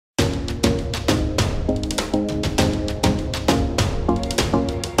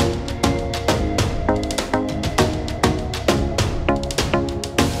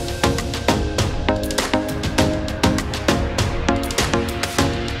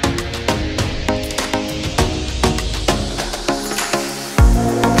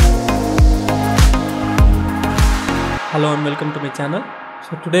Hello and welcome to my channel.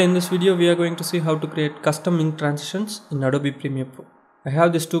 So today in this video we are going to see how to create custom ink transitions in Adobe Premiere Pro. I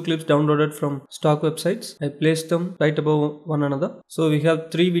have these two clips downloaded from stock websites. I placed them right above one another. So we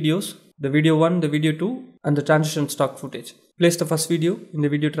have three videos, the video 1, the video 2 and the transition stock footage. Place the first video in the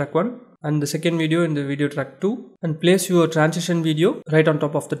video track 1 and the second video in the video track 2 and place your transition video right on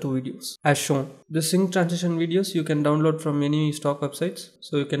top of the two videos as shown. The ink transition videos you can download from any stock websites.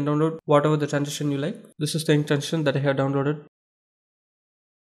 So you can download whatever the transition you like. This is the ink transition that I have downloaded.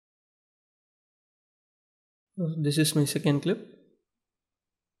 This is my second clip.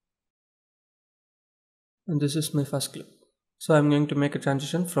 And this is my first clip. So I'm going to make a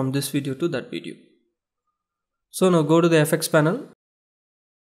transition from this video to that video. So now go to the FX panel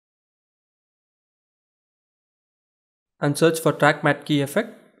and search for track matte key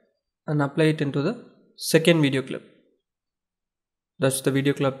effect and apply it into the second video clip. That's the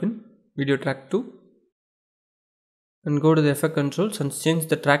video clip in video track 2. And go to the effect controls and change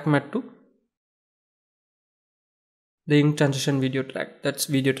the track matte to the ink transition video track. That's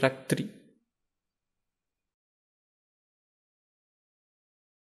video track 3.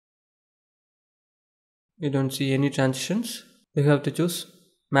 You don't see any transitions. You have to choose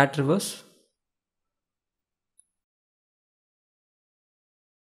matte reverse.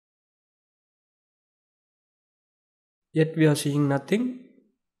 Yet we are seeing nothing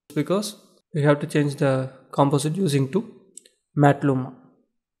because we have to change the composite using to matte luma.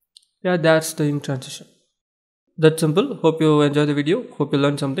 Yeah, that's the ink transition. That's simple. Hope you enjoy the video. Hope you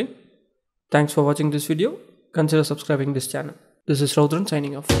learned something. Thanks for watching this video. Consider subscribing this channel. This is Raudhran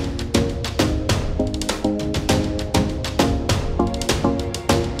signing off.